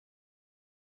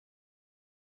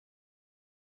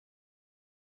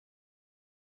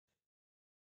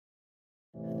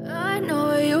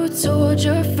told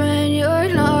your friend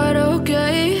you're not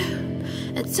okay,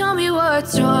 and tell me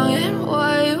what's wrong and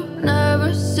why you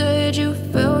never said you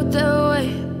felt that way.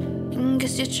 And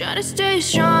guess you're trying to stay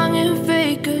strong and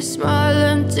fake a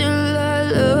smile until I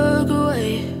look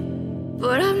away.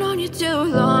 But I've known you too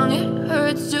long, it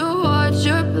hurts to watch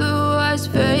your blue eyes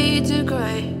fade to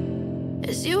gray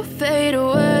as you fade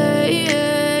away,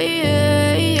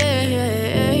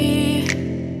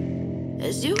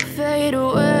 as you fade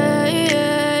away.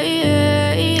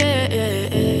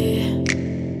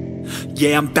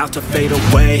 Yeah, I'm about to fade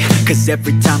away, cause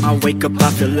every time I wake up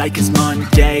I feel like it's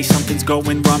Monday. Something's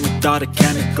going wrong with all the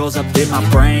chemicals up in my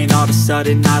brain. All of a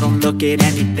sudden I don't look at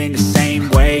anything the same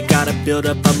way. Got a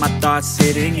buildup of my thoughts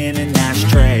sitting in an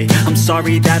ashtray. I'm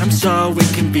sorry that I'm so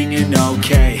inconvenient,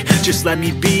 okay. Just let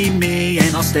me be me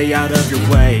and I'll stay out of your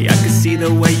way. I can see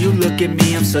the way you look at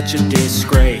me, I'm such a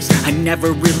disgrace. I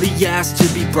never really asked to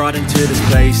be brought into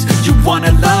this place. You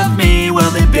wanna love me?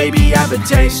 Well then baby, have a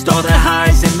taste. All the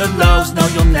highs and the lows, no,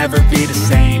 you'll never be the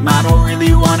same. I don't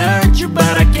really wanna hurt you,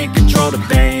 but I can't control the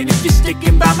pain. If you're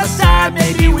sticking by my side,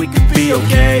 maybe we could be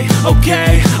okay.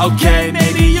 Okay,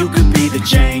 maybe you could be the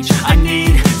change I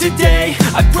need today.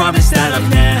 I promise that I've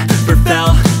never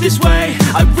felt this way.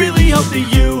 I really hope that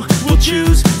you will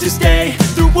choose to stay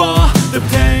through all the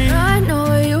pain. I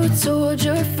know you told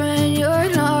your friend you're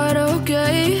not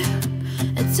okay,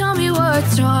 and tell me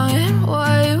what's wrong and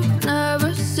why you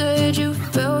never said you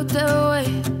felt that way.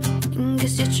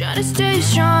 Guess you're trying to stay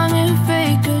strong and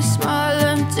fake a smile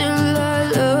until I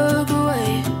look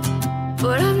away.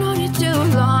 But I've known you too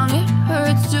long, it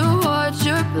hurts to watch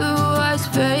your blue eyes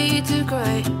fade to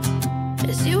gray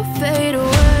as you fade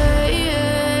away,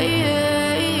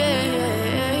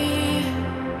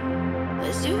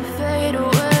 as you fade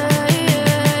away,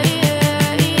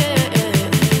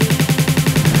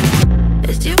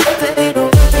 as you fade away.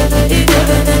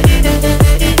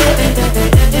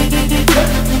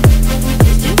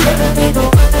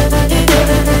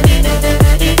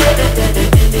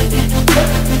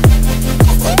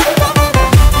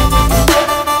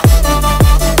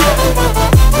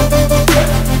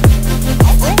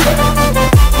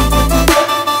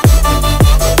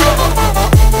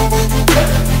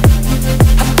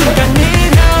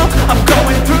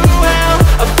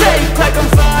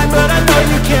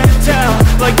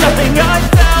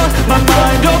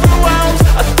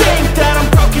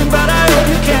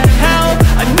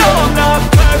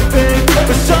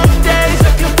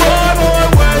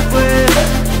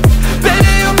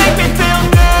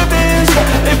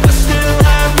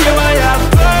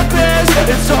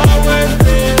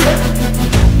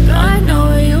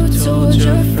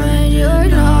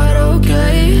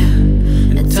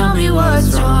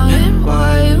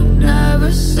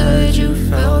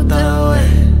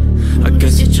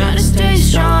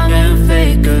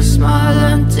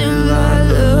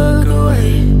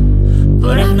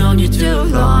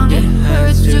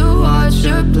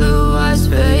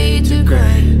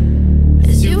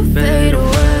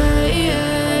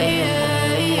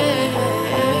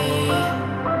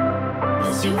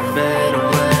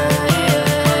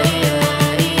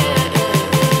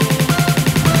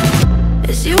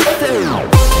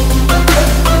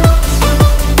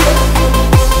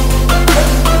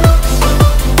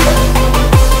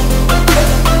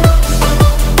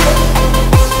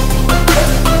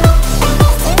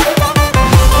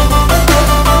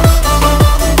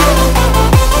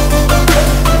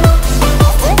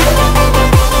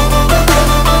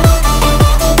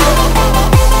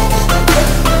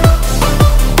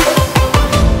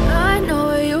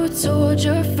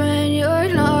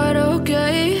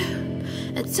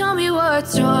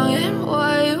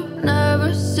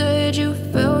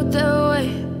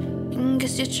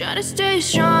 Try to stay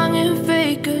strong and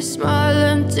fake a smile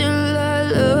until